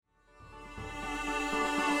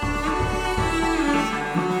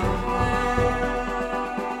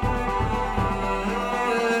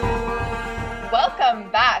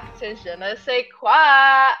to Je Ne Sais Quoi.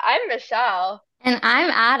 I'm Michelle. And I'm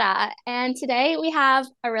Ada. And today we have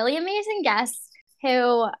a really amazing guest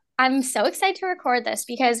who I'm so excited to record this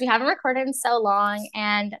because we haven't recorded in so long.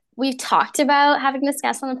 And we've talked about having this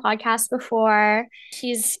guest on the podcast before.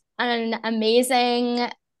 She's an amazing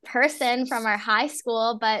person from our high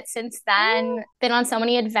school, but since then, been on so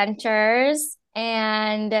many adventures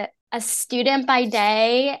and a student by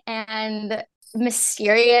day and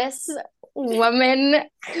mysterious woman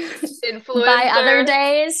by other Influencer.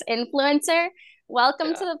 days, influencer.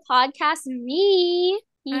 Welcome to Yeah. the podcast, V.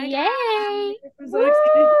 Hi guys. Yay. I'm so excited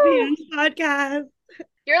to be Woo! on the podcast.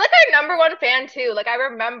 You're like our number one fan too. Like I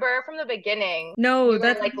remember from the beginning, No, you were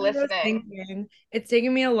that's like what I was listening. thinking. It's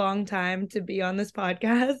taken me a long time to be on this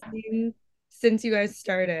podcast since you guys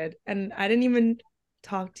started. And I didn't even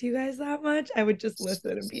talk to you guys that much. I would just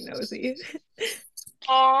listen and be nosy.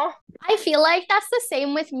 Aw. I feel like that's the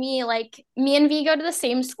same with me. Like me and V go to the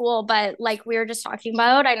same school, but like we were just talking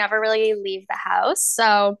about, I never really leave the house.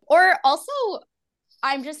 So, or also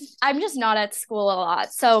I'm just not at school a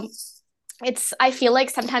lot. So I feel like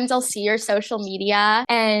sometimes I'll see your social media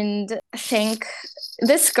and think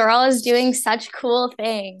this girl is doing such cool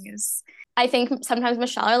things. I think sometimes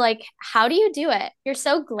Michelle are like, how do you do it? You're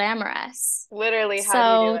so glamorous. Literally, how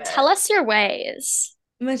do you do So it? tell us your ways.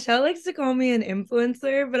 Michelle likes to call me an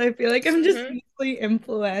influencer, but I feel like I'm just Hmm. easily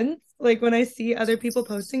influenced. Like when I see other people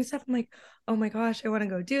posting stuff, I'm like, oh my gosh, I want to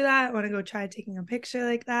go do that. I want to go try taking a picture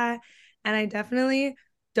like that. And I definitely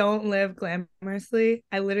don't live glamorously.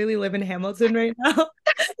 I literally live in Hamilton right now.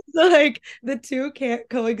 So like the two can't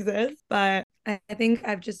coexist. But I think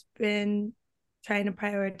I've just been trying to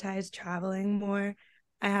prioritize traveling more.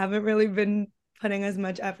 I haven't really been putting as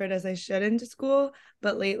much effort as I should into school,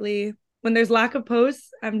 but lately when there's lack of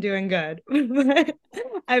posts, I'm doing good.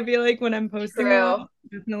 I feel like when I'm posting a lot, True.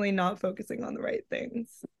 I'm definitely not focusing on the right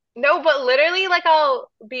things. No, but literally, like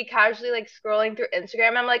I'll be casually like scrolling through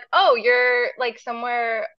Instagram. I'm like, oh, you're like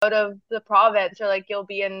somewhere out of the province, or like you'll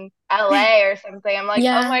be in LA or something. I'm like, oh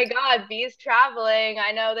Yeah. my God, B's traveling.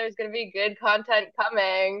 I know there's gonna be good content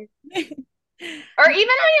coming. Or even when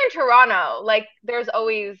you're in Toronto, like there's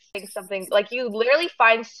always like, something like you literally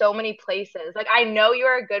find so many places. Like I know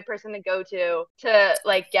you're a good person to go to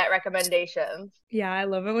like get recommendations. Yeah, I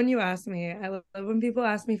love it when you ask me. I love when people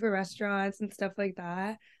ask me for restaurants and stuff like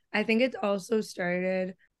that. I think it's also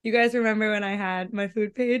started. You guys remember when I had my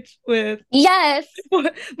food page with Yes.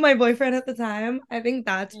 my boyfriend at the time? I think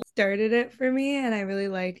that's what started it for me. And I really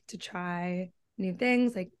like to try new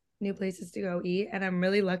things, like new places to go eat. And I'm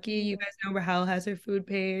really lucky. You guys know Rahel has her food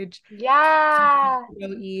page Yeah. to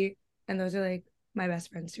go eat. And those are like my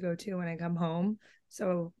best friends to go to when I come home.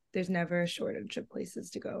 So there's never a shortage of places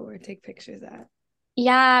to go or take pictures at.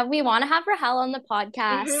 Yeah, we want to have Rahel on the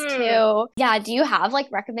podcast Hmm. too. Yeah, do you have like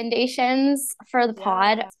recommendations for the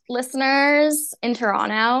pod Yeah. listeners in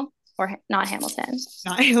Toronto or not Hamilton?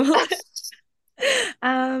 Not able to.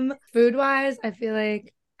 Food wise, I feel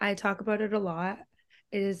like I talk about it a lot.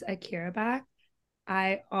 It is Akira back.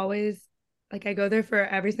 I always like I go there for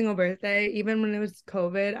every single birthday. Even when it was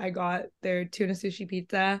COVID, I got their tuna sushi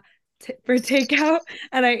pizza for takeout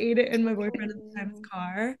and I ate it in my boyfriend at the time's Ooh.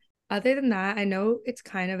 car. Other than that, I know it's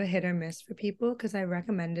kind of a hit or miss for people because I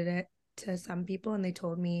recommended it to some people and they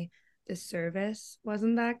told me the service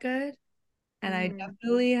wasn't that good. And I Mm.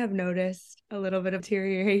 definitely have noticed a little bit of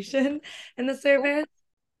deterioration in the Ooh. service,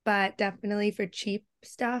 but definitely for cheap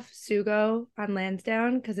stuff, Sugo on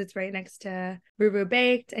Lansdowne, because it's right next to Ruru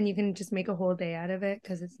Baked, and you can just make a whole day out of it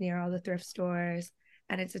because it's near all the thrift stores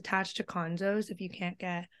and it's attached to Conzo's if you can't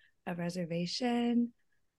get a reservation.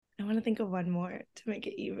 I want to think of one more to make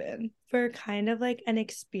it even. For kind of like an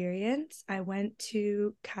experience, I went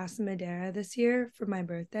to Casa Madera this year for my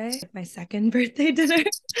birthday, my second birthday dinner.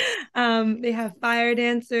 They have fire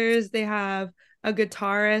dancers, they have a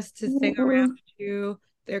guitarist to sing around Ooh. you,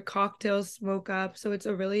 their cocktails smoke up. So it's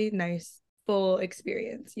a really nice full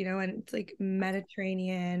experience, and it's like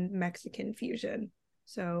Mediterranean Mexican fusion.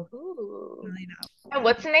 So Ooh. really And now.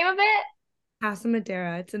 what's the name of it? Casa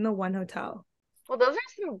Madera, it's in the one hotel. Well, those are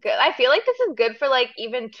some good. I feel like this is good for like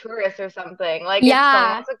even tourists or something. Like if someone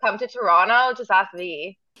Yeah. wants to come to Toronto, just ask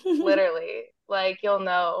me. Literally. Like you'll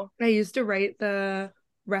know. I used to write the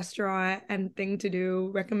restaurant and thing to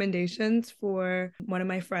do recommendations for one of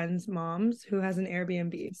my friends' moms who has an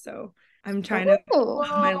Airbnb. So I'm trying to Ooh. build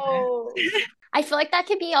my Whoa. list. I feel like that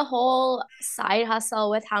could be a whole side hustle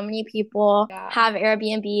with how many people Yeah. have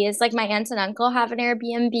Airbnbs. Like my aunt and uncle have an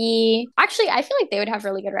Airbnb. Actually, I feel like they would have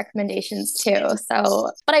really good recommendations too. So,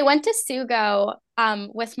 but I went to Sugo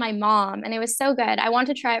with my mom and it was so good. I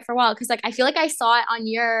wanted to try it for a while because like I feel like I saw it on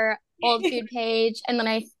your old food page and then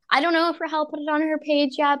I don't know if Rahel put it on her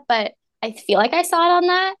page yet, but I feel like I saw it on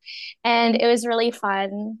that, and it was really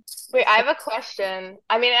fun. Wait, I have a question.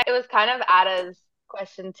 I mean, it was kind of Ada's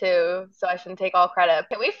question too, so I shouldn't take all credit.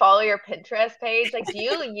 Can we follow your Pinterest page? Like, do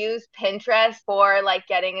you use Pinterest for like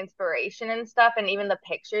getting inspiration and stuff, and even the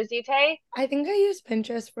pictures you take? I think I use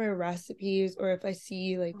Pinterest for recipes or if I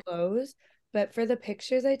see like clothes, but for the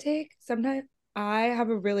pictures I take, sometimes I have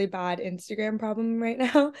a really bad Instagram problem right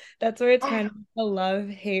now. That's where it's kind of a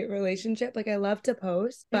love-hate relationship. Like I love to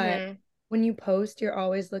post, but Hmm. when you post, you're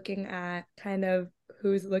always looking at kind of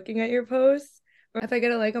who's looking at your posts. Or if I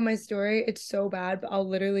get a like on my story, it's so bad, but I'll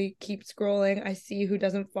literally keep scrolling. I see who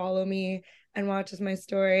doesn't follow me and watches my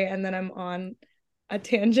story, and then I'm on a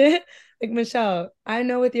tangent. Like Michelle, I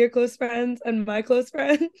know with your close friends and my close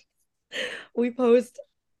friends, we post,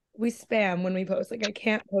 we spam when we post. Like I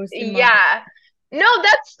can't post in my Yeah. No,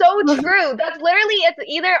 that's so true. That's literally, it's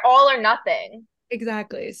either all or nothing.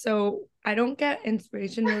 exactly. So I don't get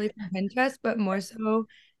inspiration really from Pinterest, but more so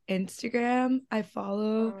Instagram. I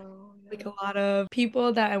follow Oh, like a no. lot of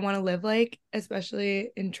people that I want to live like,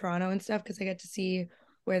 especially in Toronto and stuff, because I get to see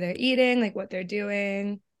where they're eating, like what they're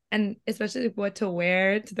doing, and especially like, what to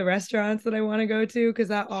wear to the restaurants that I want to go to, because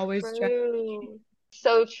that always strikes. True.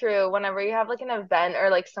 So true. Whenever you have like an event or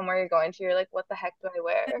like somewhere you're going to, you're like, what the heck do I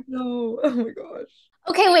wear? No, oh my gosh.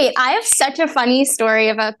 Okay, wait, I have such a funny story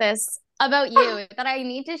about this, about you, that I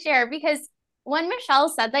need to share because when Michelle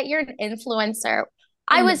said that you're an influencer,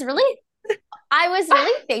 Oh I my, was really I was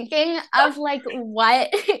really thinking of like what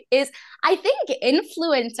is I think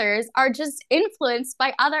influencers are just influenced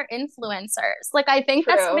by other influencers. Like I think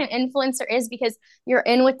that's what True. an influencer is because you're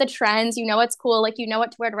in with the trends, you know what's cool, like you know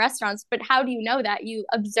what to wear to restaurants, but how do you know that? You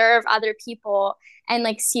observe other people and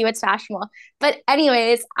like see what's fashionable. But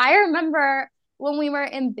anyways, I remember when we were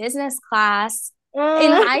in business class in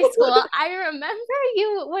oh, high school, I remember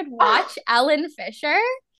you would watch Ellen Fisher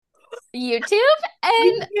YouTube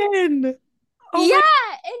and vegan. Oh yeah,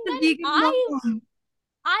 my, and the then vegan mom.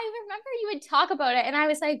 I remember you would talk about it and I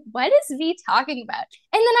was like, what is V talking about?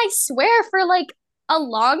 And then I swear for like a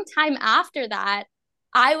long time after that,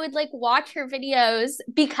 I would like watch her videos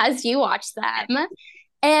because you watched them.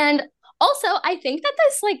 And also, I think that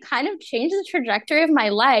this like kind of changed the trajectory of my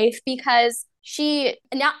life because she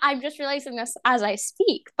now I'm just realizing this as I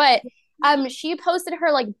speak, but she posted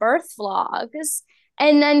her like birth vlogs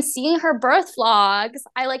and then seeing her birth vlogs,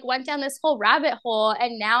 I like went down this whole rabbit hole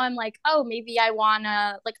and now I'm like, oh, maybe I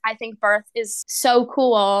wanna like I think birth is so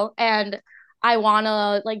cool and I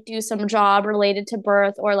wanna like do some job related to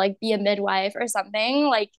birth or like be a midwife or something.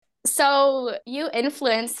 Like so you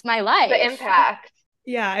influenced my The life. impact.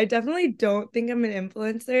 Yeah, I definitely don't think I'm an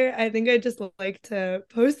influencer. I think I just like to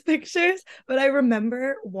post pictures. But I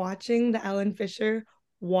remember watching the Ellen Fisher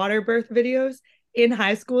water birth videos in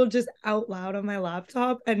high school just out loud on my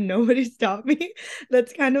laptop and nobody stopped me.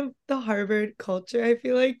 That's kind of the Harvard culture. I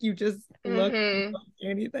feel like you just look and Hmm. don't say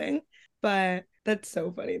anything. But that's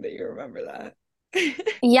so funny that you remember that.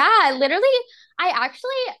 Yeah, literally,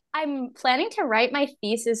 I'm planning to write my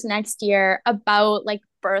thesis next year about like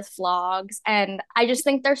birth vlogs and I just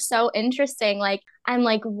think they're so interesting. Like I'm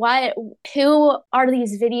like, who are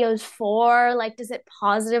these videos for? Like, does it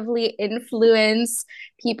positively influence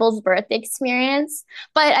people's birth experience?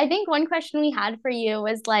 But I think one question we had for you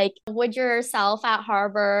was like, would yourself at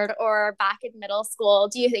Harvard or back in middle school,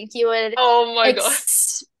 do you think you would Oh my God.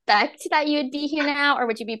 expect that you would be here now, or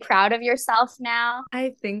would you be proud of yourself now?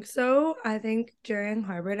 I think so. I think during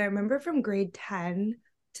Harvard, I remember from grade 10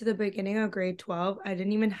 to the beginning of grade 12, I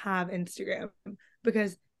didn't even have Instagram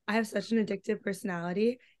because I have such an addictive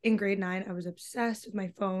personality. In grade 9, I was obsessed with my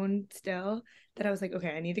phone still that I was like, okay,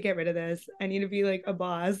 I need to get rid of this. I need to be like a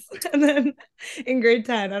boss. And then in grade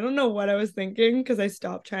 10, I don't know what I was thinking because I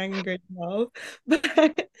stopped trying in grade 12,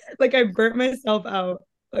 but like I burnt myself out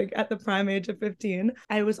like at the prime age of 15.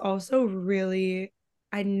 I was also really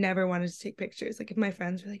I never wanted to take pictures. Like if my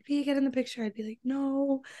friends were like, "Be get in the picture," I'd be like,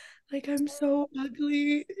 "No, like I'm so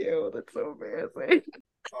ugly." Ew, that's so embarrassing.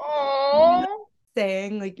 Oh.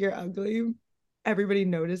 Saying like you're ugly, everybody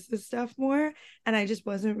notices stuff more, and I just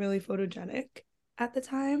wasn't really photogenic at the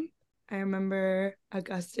time. I remember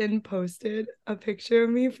Augustine posted a picture of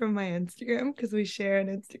me from my Instagram because we share an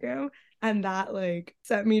Instagram, and that like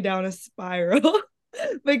sent me down a spiral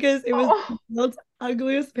because it was the Oh. world's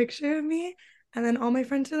ugliest picture of me. And then all my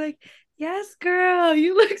friends were like, yes, girl,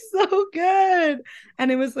 you look so good.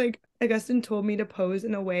 And it was like Augustine told me to pose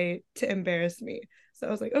in a way to embarrass me. So I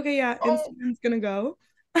was like, okay, yeah, Oh. Instagram's gonna go.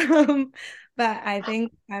 Um, but I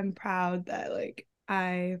think I'm proud that like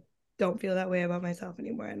I don't feel that way about myself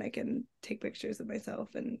anymore, and I can take pictures of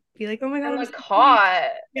myself and be like, oh my God, And I'm look so cute. hot.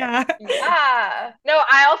 Yeah. Yeah. No,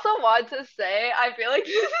 I also want to say, I feel like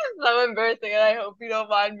this is so embarrassing, and I hope you don't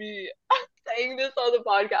mind me saying this on the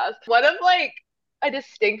podcast. One of like a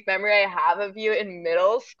distinct memory I have of you in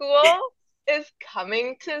middle school is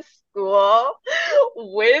coming to school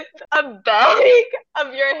with a bag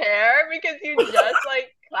of your hair because you just like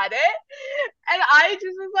cut it. And I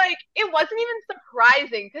just was like, it wasn't even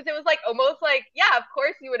surprising because it was like almost like, yeah, of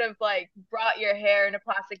course you would have like brought your hair in a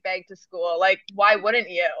plastic bag to school. Like, why wouldn't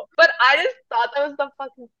you? But I just thought that was the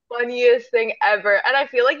fucking funniest thing ever. And I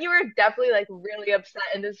feel like you were definitely like really upset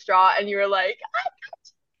and distraught. And you were like,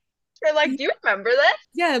 you're like, do you remember this?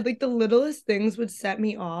 Yeah, like the littlest things would set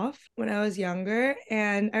me off when I was younger.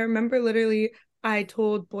 And I remember literally I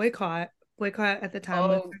told Boycott at the time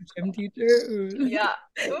was Oh, our gym teacher. yeah.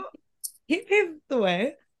 Ooh, He paved the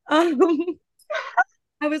way. I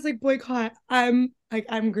was like, Boycott, I'm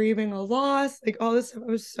grieving a loss, like all this stuff.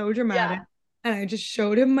 I was so dramatic. yeah. And I just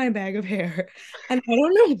showed him my bag of hair. And I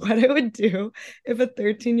don't know what I would do if a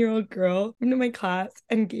 13-year-old girl came to my class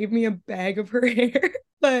and gave me a bag of her hair.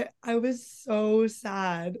 But I was so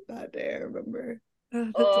sad that day, I remember.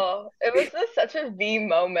 Oh, it was just such a V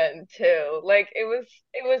moment too. Like it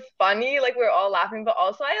was funny, like we were all laughing, but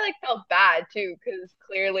also I like felt bad too, because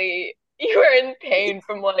clearly you were in pain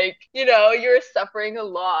from like, you were suffering a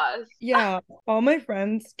loss. Yeah, all my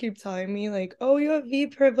friends keep telling me like, "Oh, you have V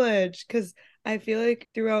privilege," because I feel like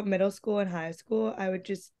throughout middle school and high school, I would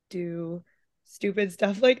just do stupid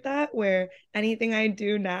stuff like that, where anything I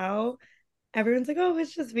do now, everyone's like, "Oh,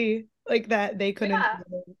 it's just V," like that they couldn't Yeah,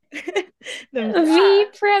 do themselves. V yeah.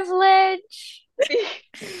 privilege.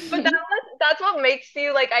 But that's what makes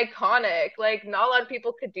you like iconic. Like not a lot of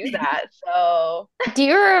people could do that. So Do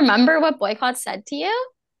you remember what Boycott said to you?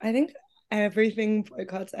 I think everything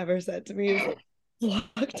Boycott's ever said to me is like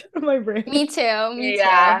blocked out of my brain. Me too. Me too.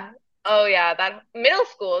 yeah. Oh yeah, that middle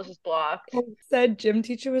school is just blocked. Said gym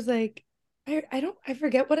teacher was like, I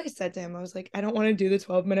forget what I said to him. I was like, I don't want to do the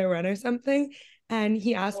 12-minute run or something. And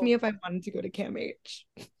he asked me Oh. if I wanted to go to Cam H.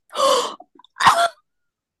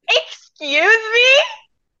 Excuse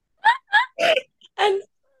me? And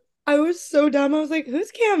I was so dumb. I was like,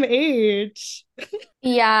 who's Cam H?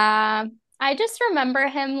 Yeah. I just remember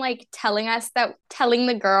him like telling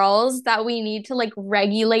the girls that we need to like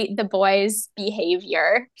regulate the boys'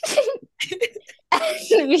 behavior.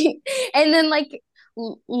 And then like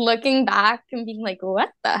looking back and being like, what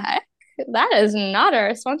the heck? That is not our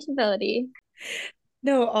responsibility.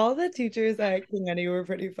 No, all the teachers at King Eddie were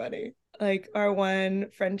pretty funny. Like our one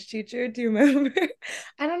French teacher, do you remember?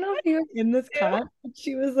 I don't know if you were in this class, but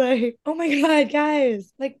she was like, "Oh my God,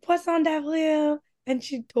 guys, like Poisson d'avril." And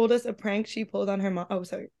she told us a prank she pulled on her mom. Oh,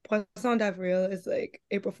 sorry. Poisson d'avril is like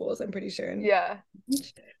April Fool's, I'm pretty sure. And Yeah.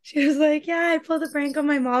 she was like, "Yeah, I pulled a prank on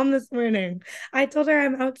my mom this morning. I told her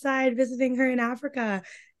I'm outside visiting her in Africa,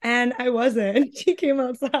 and I wasn't. She came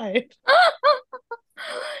outside."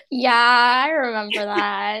 Yeah, I remember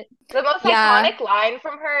that. The most Yeah. iconic line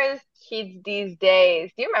from her is kids these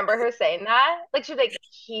days. Do you remember her saying that? Like she was like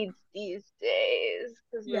kids these days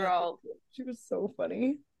because we were Yeah, all she was so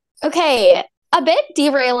funny. Okay, a bit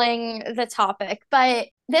derailing the topic, but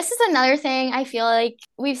this is another thing I feel like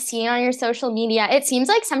we've seen on your social media. It seems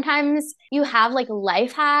like sometimes you have like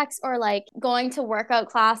life hacks or like going to workout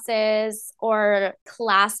classes or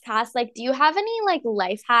class pass. Like, do you have any like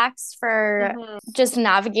life hacks for Mhm. just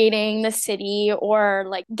navigating the city or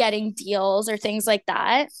like getting deals or things like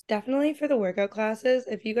that? Definitely for the workout classes,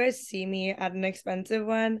 if you guys see me at an expensive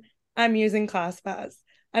one, I'm using ClassPass.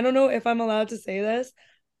 I don't know if I'm allowed to say this,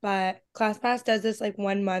 but ClassPass does this like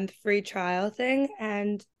 1 month free trial thing.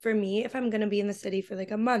 And for me, if I'm going to be in the city for like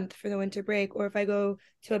a month for the winter break, or if I go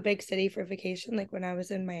to a big city for vacation, like when I was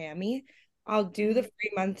in Miami, I'll do the Mhm.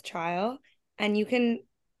 free month trial and you can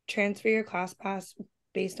transfer your ClassPass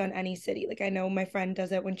based on any city. Like I know my friend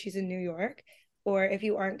does it when she's in New York, or if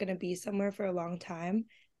you aren't going to be somewhere for a long time,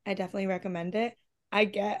 I definitely recommend it. I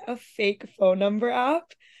get a fake phone number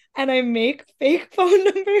app and I make fake phone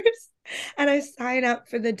numbers and I sign up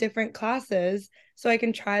for the different classes so I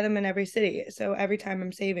can try them in every city. So every time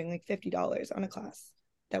I'm saving like $50 on a class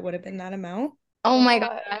that would have been that amount. Oh Oh my my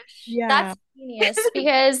God. gosh. Yeah. That's genius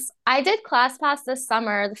because I did ClassPass this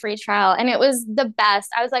summer, the free trial, and it was the best.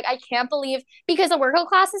 I was like, I can't believe because a workout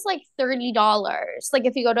class is like $30. Like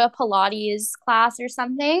if you go to a Pilates class or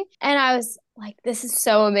something. And I was like, this is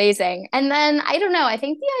so amazing. And then I don't know, I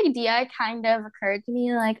think the idea kind of occurred to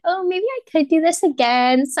me like, oh, maybe I could do this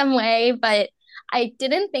again some way, but I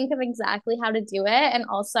didn't think of exactly how to do it. And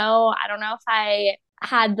also, I don't know if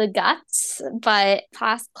had the guts, but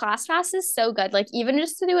class pass is so good. Like even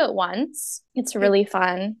just to do it once, it's really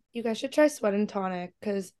fun. You guys should try Sweat and Tonic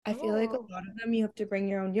because I feel like a Oh, lot of them you have to bring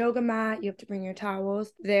your own yoga mat, you have to bring your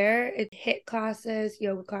towels. There, it HIIT classes,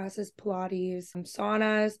 yoga classes, Pilates,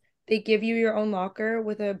 saunas. They give you your own locker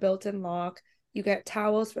with a built-in lock. You get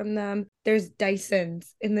towels from them. There's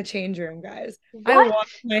Dysons in the change room, guys. I what?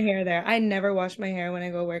 wash my hair there. I never wash my hair when I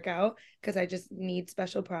go work out because I just need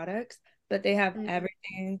special products. But they have Mm.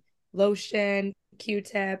 everything, lotion,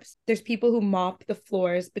 Q-tips. There's people who mop the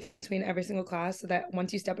floors between every single class so that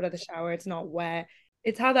once you step out of the shower, it's not wet.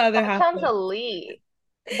 It's how the other That half sounds lives. elite.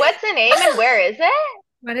 What's the name and where is it?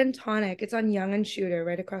 Sweat and Tonic. It's on Young and Shooter,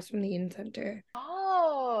 right across from the Eaton Center.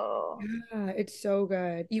 Oh. Yeah, it's so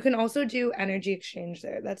good. You can also do energy exchange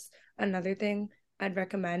there. That's another thing I'd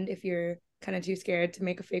recommend if you're kind of too scared to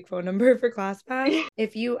make a fake phone number for ClassPass.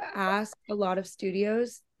 If you ask a lot of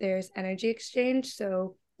studios, there's energy exchange.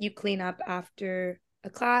 So you clean up after a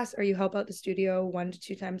class or you help out the studio 1 to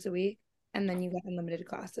 2 times a week, and then you get unlimited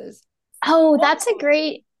classes. Oh, that's a Oh.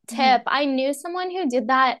 great tip. Mhm. I knew someone who did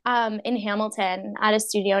that in Hamilton at a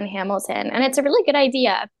studio in Hamilton, and it's a really good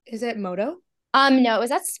idea. Is it Moto? No, it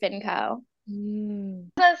was at Spinco. Mm.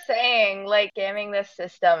 The saying, like scamming the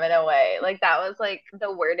system in a way. Like that was like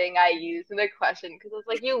the wording I used in the question because it's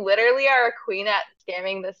like you literally are a queen at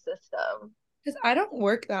scamming the system. Because I don't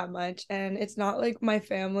work that much, and it's not like my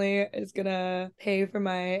family is gonna pay for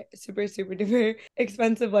my super, super duper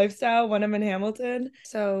expensive lifestyle when I'm in Hamilton.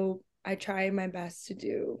 So I try my best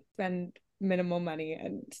to spend minimal money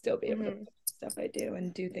and still be able to Hmm. put stuff I do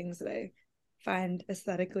and do things that I find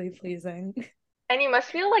aesthetically pleasing. And you must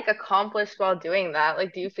feel like accomplished while doing that.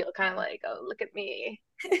 Like, do you feel kind of like, oh, look at me?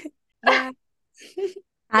 Yeah.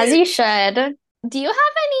 As you should. Do you have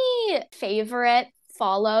any favorite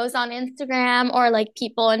follows on Instagram or like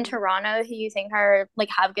people in Toronto who you think are like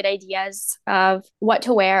have good ideas of what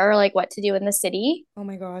to wear or like what to do in the city? Oh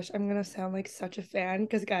my gosh, I'm gonna sound like such a fan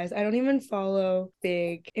because guys, I don't even follow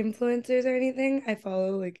big influencers or anything. I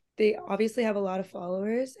follow like they obviously have a lot of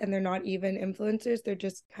followers and they're not even influencers, they're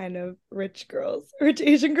just kind of rich girls, rich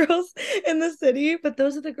Asian girls in the city. But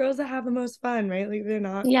those are the girls that have the most fun, right? Like they're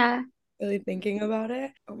not Yeah. really thinking about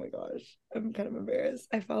it. Oh my gosh, I'm kind of embarrassed.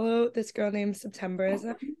 I follow this girl named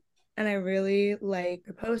Septemberism and I really like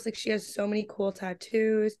her posts. Like she has so many cool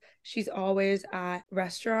tattoos. She's always at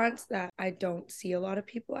restaurants that I don't see a lot of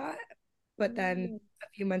people at. But then Mm. a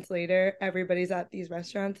few months later, everybody's at these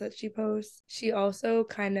restaurants that she posts. She also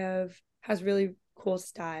kind of has really cool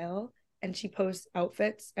style and she posts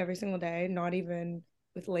outfits every single day, not even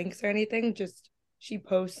with links or anything, just she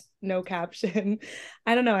posts no caption.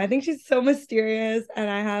 I don't know. I think she's so mysterious and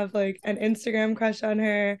I have like an Instagram crush on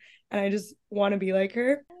her and I just want to be like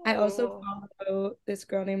her. I also Oh. follow this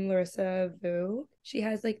girl named Larissa Vu. She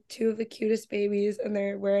has like two of the cutest babies and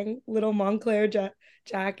they're wearing little Montclair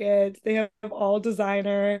jackets. They have all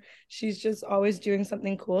designer. She's just always doing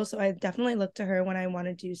something cool. So I definitely look to her when I want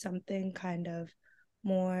to do something kind of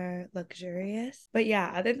more luxurious. But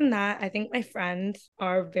yeah, other than that, I think my friends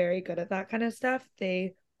are very good at that kind of stuff.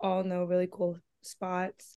 They all know really cool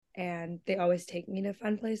spots and they always take me to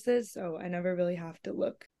fun places. So I never really have to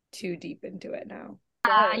look too deep into it now.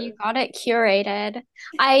 You Yes. got it curated.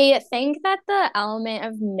 I think that the element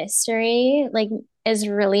of mystery like is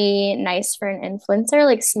really nice for an influencer,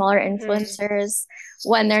 like smaller Hmm. influencers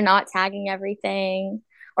when they're not tagging everything.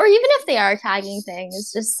 Or even if they are tagging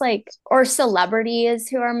things, just like or celebrities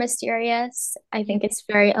who are mysterious. I think it's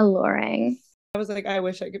very alluring. I was like, I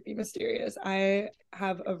wish I could be mysterious. I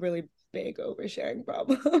have a really big oversharing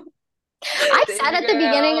problem. I said Same at the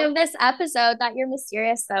beginning girl. of this episode that you're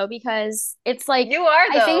mysterious though, because it's like, You are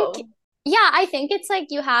I think, though. yeah, I think it's like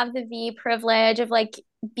you have the V privilege of like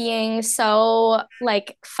being so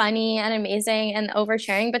like funny and amazing and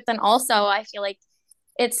oversharing, but then also I feel like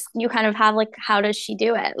it's you kind of have like, how does she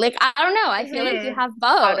do it? Like, I don't know. I feel like you Hmm. have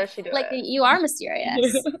How both. does she do Like, it? you are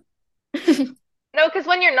mysterious. No, because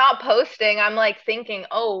when you're not posting, I'm like thinking,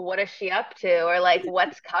 oh, what is she up to? Or like,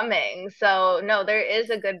 what's coming? So, no, there is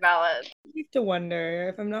a good balance. I have to wonder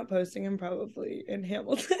if I'm not posting, I'm probably in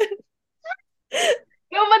Hamilton.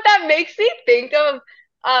 No, but that makes me think of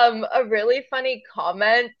a really funny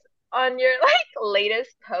comment on your like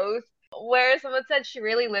latest post where someone said she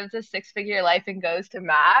really lives a six-figure life and goes to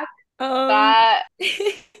Mac. Um, That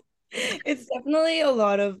it's definitely a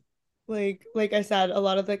lot of like I said, a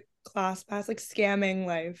lot of the class pass, like scamming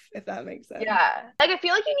life, if that makes sense. yeah. Like I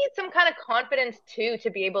feel like you need some kind of confidence too to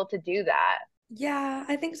be able to do that. Yeah,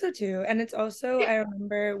 I think so too. And it's also, I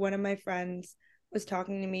remember one of my friends was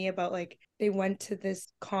talking to me about like they went to this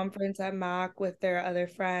conference at Mac with their other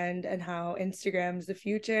friend and how Instagram's the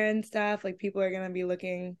future and stuff. Like people are gonna be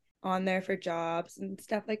looking on there for jobs and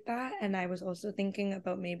stuff like that. And I was also thinking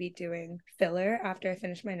about maybe doing filler after I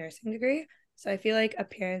finish my nursing degree. So I feel like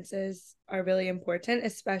appearances are really important,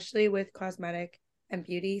 especially with cosmetic and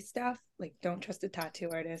beauty stuff. Like don't trust a tattoo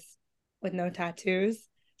artist with no tattoos.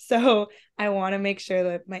 So I want to make sure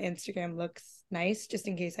that my Instagram looks nice just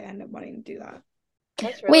in case I end up wanting to do that.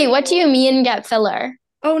 That's Wait, really what do you cool. mean get filler?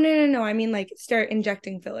 Oh, no. I mean, like, start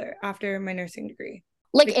injecting filler after my nursing degree.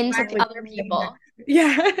 Like Like, into finally other inject- people?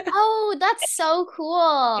 Yeah. Oh, that's so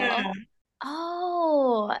cool. Yeah.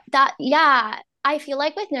 Oh, that, yeah. I feel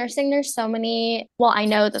like with nursing, there's so many, well, I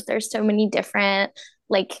know that there's so many different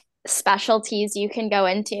like specialties you can go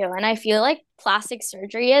into. And I feel like plastic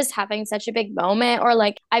surgery is having such a big moment, or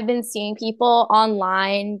like I've been seeing people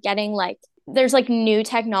online getting like, there's like new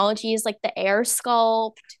technologies like the air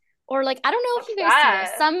sculpt, or like, I don't know if What's you guys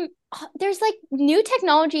see this. that? There's like new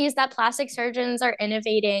technologies that plastic surgeons are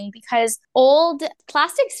innovating because old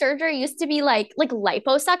plastic surgery used to be like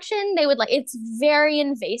liposuction. They would like it's very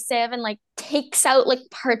invasive and like takes out like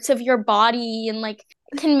parts of your body and like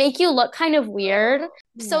can make you look kind of weird.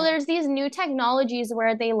 So Yeah. there's these new technologies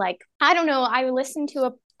where they like I don't know, I listened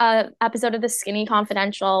to a episode of the Skinny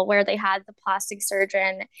Confidential where they had the plastic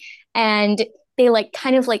surgeon and they like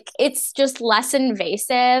kind of like it's just less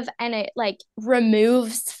invasive and it like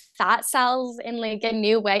removes fat cells in like a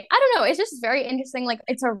new way. I don't know. It's just very interesting. Like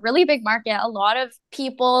it's a really big market. A lot of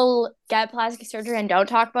people get plastic surgery and don't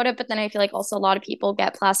talk about it, but then I feel like also a lot of people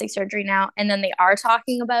get plastic surgery now and then they are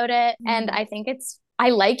talking about it. And Mhm. I think I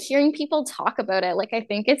like hearing people talk about it. Like I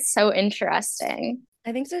think it's so interesting.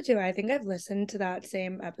 I think so too. I think I've listened to that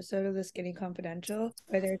same episode of the Skinny Confidential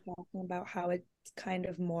where they're talking about how it's kind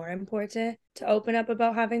of more important to open up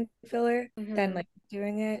about having filler than like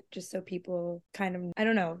doing it just so people kind of, I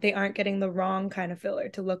don't know, they aren't getting the wrong kind of filler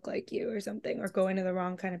to look like you or something or going to the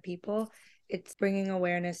wrong kind of people. It's bringing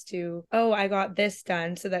awareness to, oh, I got this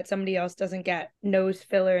done so that somebody else doesn't get nose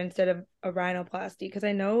filler instead of a rhinoplasty. Because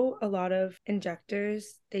I know a lot of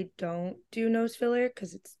injectors, they don't do nose filler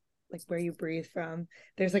because it's like where you breathe from.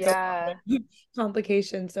 There's like a lot Yeah. of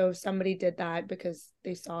complications. So if somebody did that because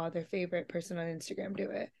they saw their favorite person on Instagram do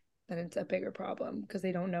it, then it's a bigger problem because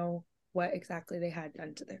they don't know what exactly they had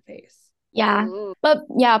done to their face. Yeah. Ooh. But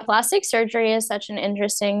yeah, plastic surgery is such an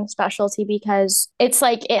interesting specialty because it's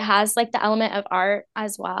like it has like the element of art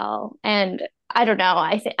as well. And I don't know.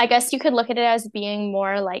 I guess you could look at it as being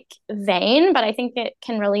more like vain, but I think it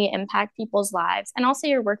can really impact people's lives. And also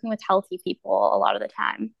you're working with healthy people a lot of the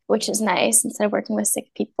time, which is nice instead of working with sick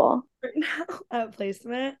people. Right now at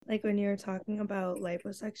placement, like when you're talking about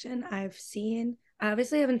liposuction, I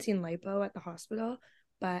obviously haven't seen lipo at the hospital,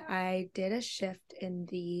 but I did a shift in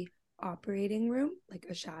the operating room, like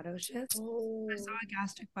a shadow shift. I saw Oh. a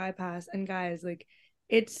gastric bypass, and guys, like,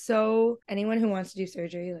 it's so anyone who wants to do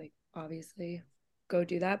surgery, like, obviously, go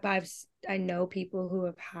do that. But I know people who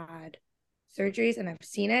have had surgeries, and I've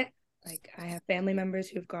seen it. Like, I have family members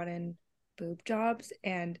who've gotten boob jobs,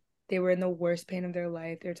 and they were in the worst pain of their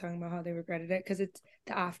life. They were talking about how they regretted it because it's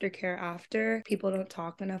the aftercare after. People don't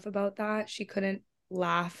talk enough about that. She couldn't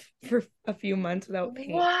laugh for a few months without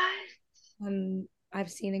pain. What? I've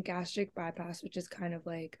seen a gastric bypass, which is kind of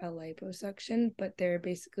like a liposuction, but they're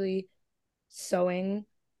basically sewing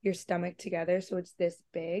your stomach together so it's this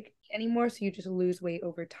big anymore. So you just lose weight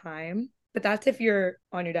over time. But that's if you're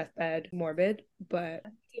on your deathbed, morbid, but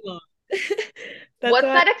that's What's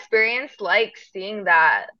why that experience like seeing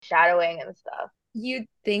that shadowing and stuff? you'd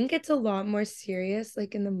think it's a lot more serious,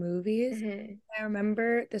 like in the movies. Hmm. I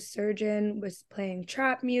remember the surgeon was playing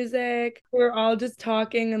trap music. We are all just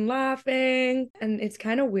talking and laughing. And it's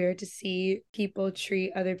kind of weird to see people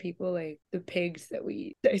treat other people like the pigs that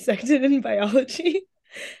we dissected in biology.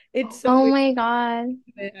 It's so Oh weird my God.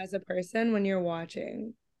 as a person when you're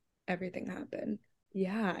watching everything happen.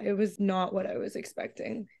 Yeah, it was not what I was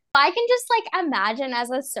expecting. I can just like imagine as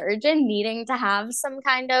a surgeon needing to have some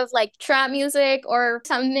kind of like trap music or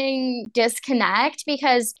something disconnect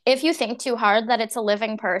because if you think too hard that it's a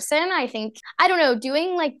living person, I think, I don't know,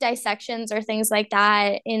 doing like dissections or things like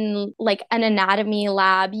that in like an anatomy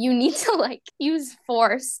lab, you need to like use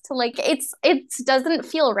force to like, it doesn't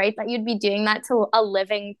feel right that you'd be doing that to a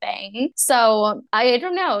living thing. So I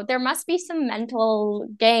don't know, there must be some mental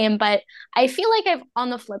game, but I feel like I've on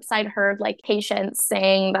the flip side heard like patients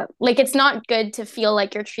saying like it's not good to feel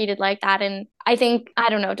like you're treated like that. And I think, I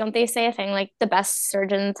don't know, don't they say a thing like the best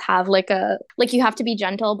surgeons have like you have to be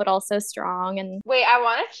gentle but also strong and Wait, I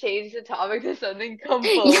want to change the topic to something yeah.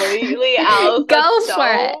 completely else. Go for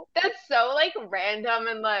it. That's so like random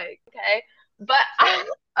and like okay. But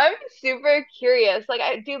I'm super curious.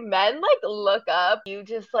 Like, do men like look up you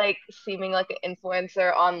just like seeming like an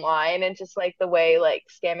influencer online and just like the way like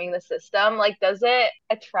scamming the system? Like, does it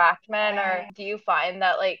attract men or do you find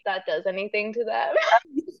that like that does anything to them?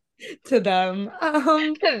 To them.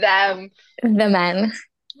 To them. The men.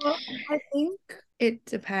 Well, I think it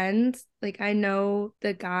depends. Like, I know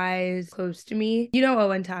the guys close to me. You know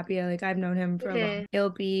Owen Tapia, like I've known him for a long.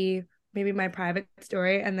 It'll be maybe my private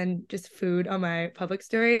story and then just food on my public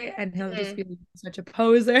story, and he'll just be such a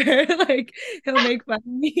poser. Like, he'll make fun of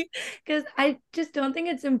me because I just don't think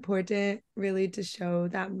it's important really to show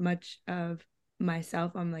that much of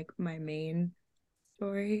myself on like my main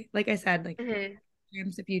story. Like I said, like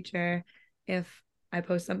dreams the future. If I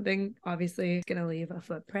post something, obviously it's gonna leave a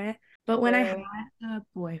footprint. But when I had a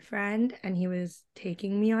boyfriend and he was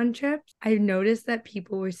taking me on trips, I noticed that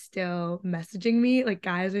people were still messaging me, like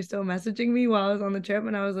guys were still messaging me while I was on the trip.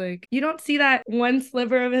 And I was like, you don't see that one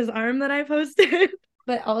sliver of his arm that I posted?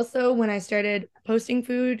 But also when I started posting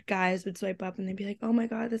food, guys would swipe up and they'd be like, oh my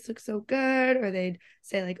God, this looks so good. Or they'd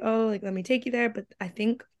say like, oh, like, let me take you there. But I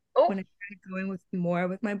think when I started going with more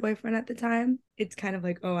with my boyfriend at the time, it's kind of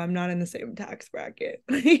like, oh, I'm not in the same tax bracket.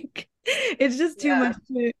 Like, it's just too much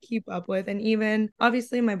to keep up with. And even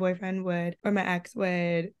obviously my boyfriend would, or my ex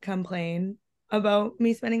would complain about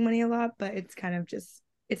me spending money a lot, but it's kind of just,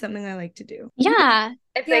 it's something I like to do. Yeah.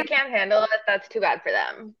 If they can't handle it, that's too bad for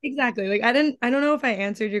them. Exactly. Like I don't know if I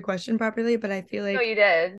answered your question properly, but I feel like no, you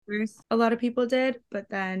did. First, a lot of people did, but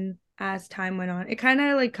then as time went on, it kind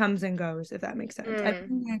of like comes and goes, if that makes sense. I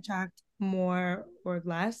think I attract more or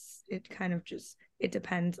less. It kind of just, it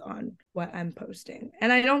depends on what I'm posting.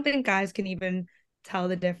 And I don't think guys can even tell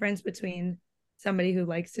the difference between somebody who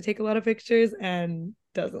likes to take a lot of pictures and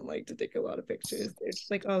doesn't like to take a lot of pictures. It's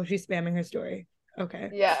like, oh, she's spamming her story. Okay.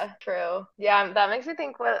 Yeah, true. Yeah, that makes me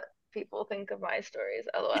think what people think of my stories.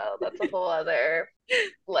 LOL, that's a whole other Your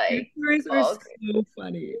like stories are so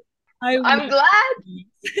funny. I'm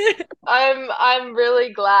glad. I'm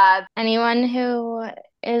really glad. Anyone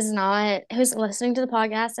who's listening to the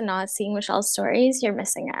podcast and not seeing Michelle's stories, you're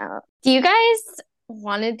missing out. Do you guys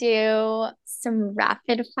want to do some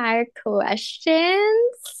rapid fire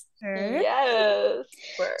questions? Sure. Yes.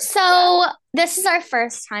 So this is our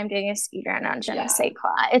first time doing a speed run on Je Ne Sais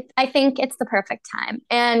Quoi. I think it's the perfect time.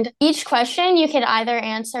 And each question you can either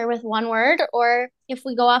answer with one word, or if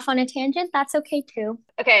we go off on a tangent, that's okay too.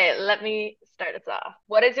 Okay, let me start us off.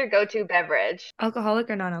 What is your go-to beverage?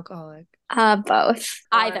 Alcoholic or non-alcoholic? Both.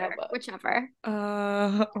 Either, whichever.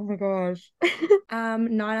 Oh my gosh.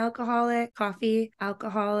 Non-alcoholic, coffee,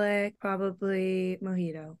 alcoholic, probably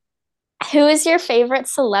mojito. Who is your favorite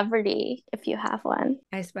celebrity, if you have one?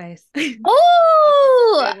 Ice Spice.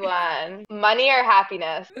 Oh, good one. Money or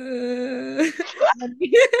happiness?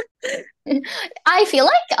 I feel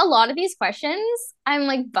like a lot of these questions, I'm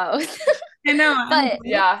like both. I know, but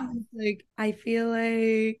yeah, like I feel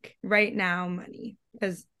like right now money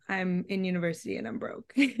because I'm in university and I'm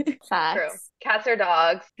broke. Facts. True. Cats or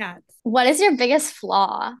dogs? Cats. What is your biggest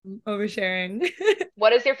flaw? Oversharing.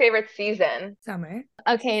 What is your favorite season? Summer.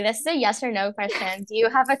 Okay, this is a yes or no question. Do you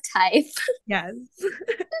have a type? Yes.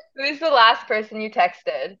 Who's the last person you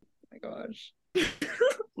texted? Oh my gosh.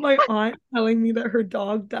 My aunt telling me that her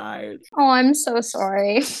dog died. Oh, I'm so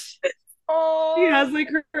sorry. Oh. She has like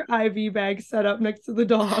her IV bag set up next to the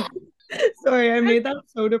dog. Sorry, I made that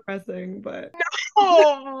so depressing, but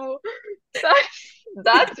no,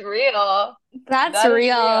 that's real. That's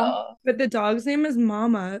real. But the dog's name is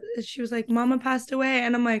Mama. She was like, Mama passed away.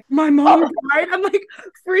 And I'm like, my mom died? I'm like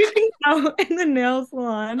freaking out in the nail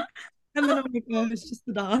salon. And then I'm like, oh, it's just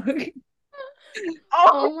the dog.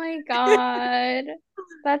 Oh my God.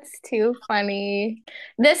 That's too funny.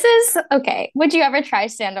 This is okay. Would you ever try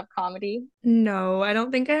stand-up comedy? No, I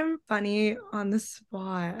don't think I'm funny on the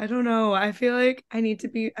spot. I don't know. I feel like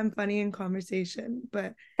I'm funny in conversation,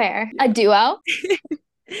 but fair. A duo?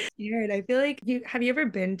 Scared. I feel like have you ever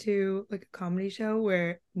been to like a comedy show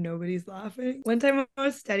where nobody's laughing? One time I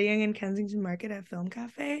was studying in Kensington Market at Film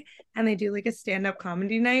Cafe and they do like a stand-up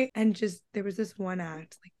comedy night and just there was this one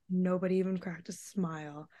act, like nobody even cracked a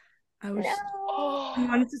smile. I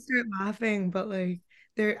wanted to start laughing, but like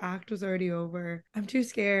their act was already over. I'm too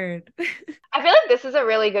scared. I feel like this is a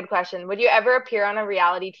really good question. Would you ever appear on a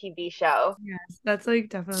reality TV show? Yes, that's like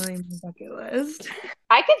definitely my bucket list.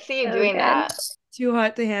 I could see you doing that. too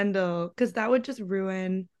hot to handle because that would just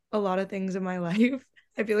ruin a lot of things in my life.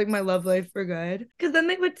 I feel like my love life for good because then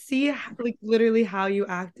they would see like literally how you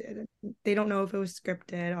acted. They don't know if it was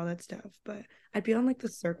scripted, all that stuff. But I'd be on like The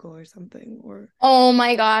Circle or something. Or Oh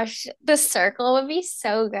my gosh, The Circle would be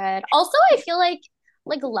so good. Also, I feel like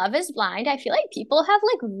Love is Blind. I feel like people have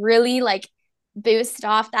like really like boost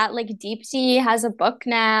off that. Like Deepti has a book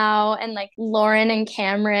now, and like Lauren and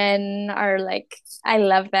Cameron are like, I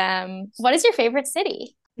love them. What is your favorite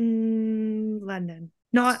city? London,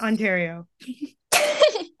 not Ontario.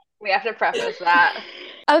 We have to preface that.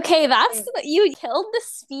 Okay, that's Mm. you killed the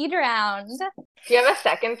speed round. Do you have a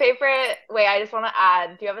second favorite? Wait, I just want to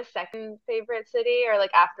add. Do you have a second favorite city or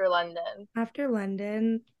like after London? After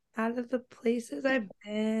London, out of the places I've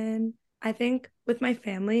been, I think with my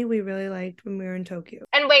family, we really liked when we were in Tokyo.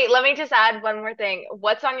 And wait, let me just add one more thing.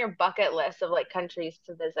 What's on your bucket list of like countries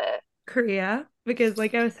to visit? Korea, because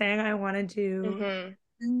like I was saying, I wanted to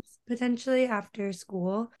Mm-hmm. potentially after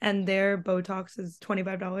school, and their Botox is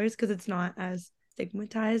 $25 because it's not as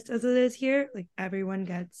stigmatized as it is here. Like everyone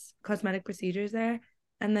gets cosmetic procedures there.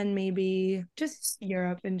 And then maybe just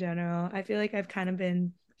Europe in general. I feel like I've kind of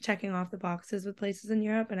been checking off the boxes with places in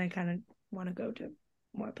Europe, and I kind of want to go to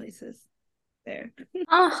more places there.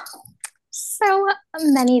 Oh, so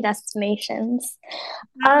many destinations.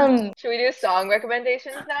 Should we do song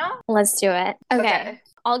recommendations now? Let's do it. Okay. Okay.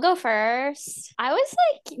 I'll go first. I was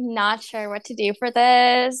like not sure what to do for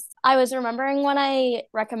this. I was remembering when I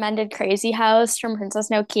recommended Crazy House from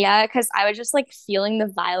Princess Nokia because I was just like feeling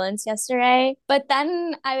the violence yesterday. But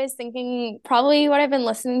then I was thinking probably what I've been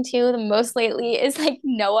listening to the most lately is like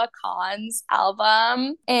Noah Kahan's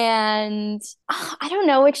album. And I don't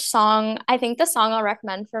know which song. I think the song I'll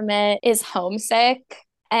recommend from it is Homesick.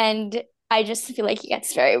 And I just feel like he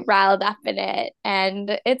gets very riled up in it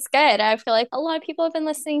and it's good. I feel like a lot of people have been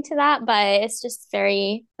listening to that, but it's just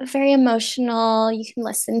very, very emotional. You can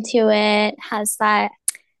listen to it, has that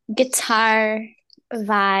guitar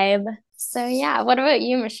vibe. So yeah, what about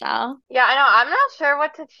you, Michelle? Yeah, I know. I'm not sure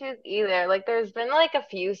what to choose either. Like, there's been like a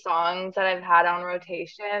few songs that I've had on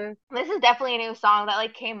rotation. This is definitely a new song that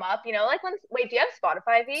like came up, like when, wait, do you have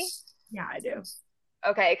Spotify, V? Yeah, I do.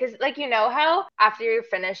 Okay, because like how after you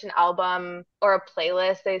finish an album or a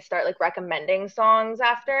playlist, they start like recommending songs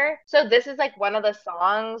after. So this is like one of the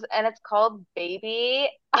songs, and it's called Baby,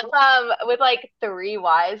 with like three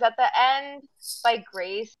Y's at the end by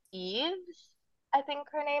Grace Eves. I think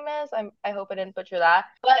her name is. I hope I didn't butcher that.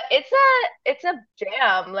 But it's a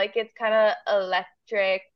jam. Like it's kind of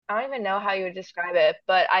electric. I don't even know how you would describe it,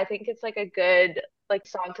 but I think it's like a good like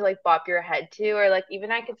song to like bop your head to, or like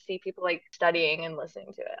even I could see people like studying and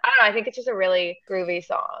listening to it. I don't know, I think it's just a really groovy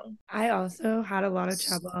song. I also had a lot of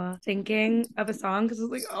trouble thinking of a song because I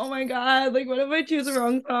was like, oh my God, like what if I choose the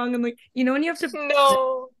wrong song? And like, when you have to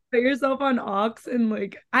No. put yourself on aux and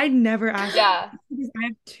like I never ask Yeah. because I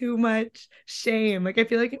have too much shame. Like I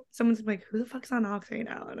feel like someone's like, who the fuck's on aux right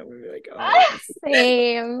now? And I'm gonna be like, oh.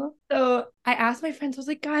 Same. So I asked my friends, I was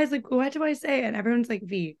like, guys, like what do I say? And everyone's like,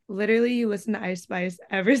 V, literally you listen to Ice Spice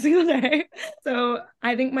every single day. So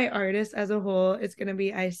I think my artist as a whole is gonna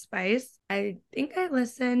be Ice Spice. I think I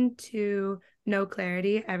listen to No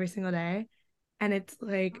Clarity every single day, and it's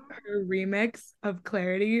like her remix of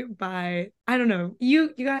Clarity by I don't know.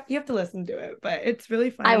 You have to listen to it, but it's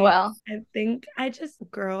really I funny. will. I think I just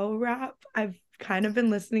girl rap. I've kind of been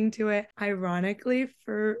listening to it ironically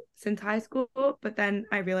for since high school, but then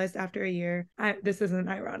I realized after a year, this isn't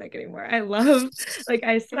ironic anymore. I love like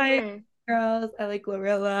Ice Spice Mhm. Girls. I like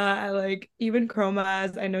Glorilla. I like even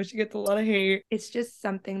Chromas. I know she gets a lot of hate. It's just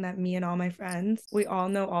something that me and all my friends, we all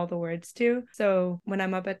know all the words to. So when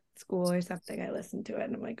I'm up at school or something, I listen to it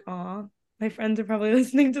and I'm like, oh, my friends are probably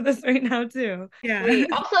listening to this right now too. Yeah.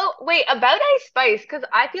 Sweet. Also, wait, about Ice Spice, because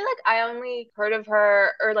I feel like I only heard of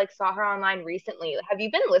her or like saw her online recently. Have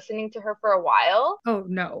you been listening to her for a while? Oh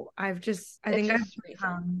no, I It's think I've just recent.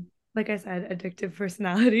 become, like I said, addictive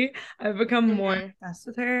personality. I've become more Hmm. obsessed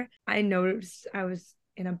with her. I noticed I was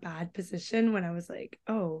in a bad position when I was like,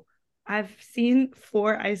 oh, I've seen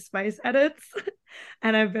 4 Ice Spice edits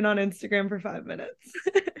and I've been on Instagram for 5 minutes.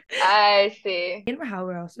 I see. And how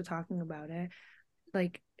we're also talking about it,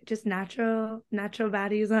 like just natural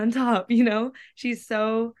baddies on top. She's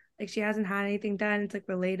so like she hasn't had anything done. It's like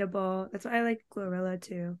relatable. That's why I like Glorilla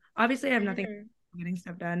too. Obviously I have nothing Hmm. getting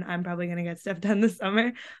stuff done. I'm probably gonna get stuff done this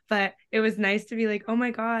summer, but it was nice to be like, oh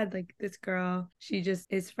my God, like this girl, she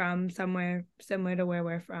just is from somewhere similar to where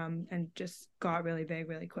we're from and just got really big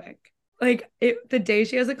really quick. Like the day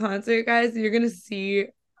she has a concert, guys, you're gonna see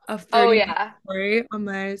a Oh 30 yeah. story on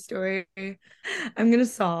my story. I'm gonna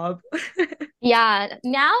sob. Yeah,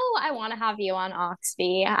 now I want to have you on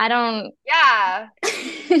Oxby. I don't. Yeah.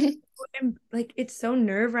 And like it's so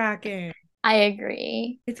nerve-wracking. I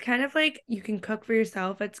agree. It's kind of like you can cook for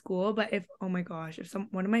yourself at school, but if oh my gosh, if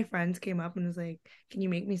one of my friends came up and was like, "Can you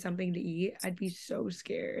make me something to eat?" I'd be so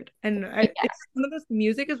scared. And Yeah. it's one of those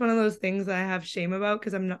music is one of those things that I have shame about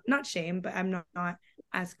because I'm not shame, but I'm not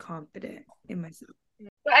as confident in myself.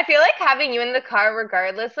 But I feel like having you in the car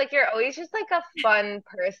regardless, like you're always just like a fun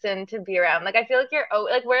person to be around. Like I feel like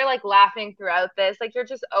like we're like laughing throughout this. Like you're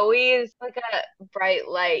just always like a bright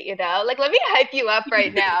light, you know? Like let me hype you up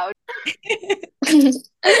right now.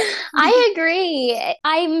 I agree.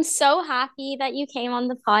 I'm so happy that you came on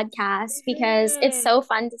the podcast because it's Mhm. so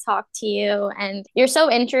fun to talk to you and you're so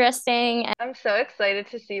interesting. I'm so excited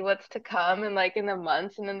to see what's to come and like in the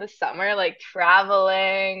months and in the summer, like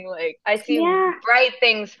traveling. Like I see Yeah. bright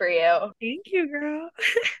things for you. Thank you, girl.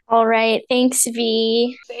 All right. Thanks,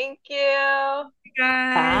 V. Thank you.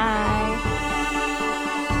 Guys. Bye.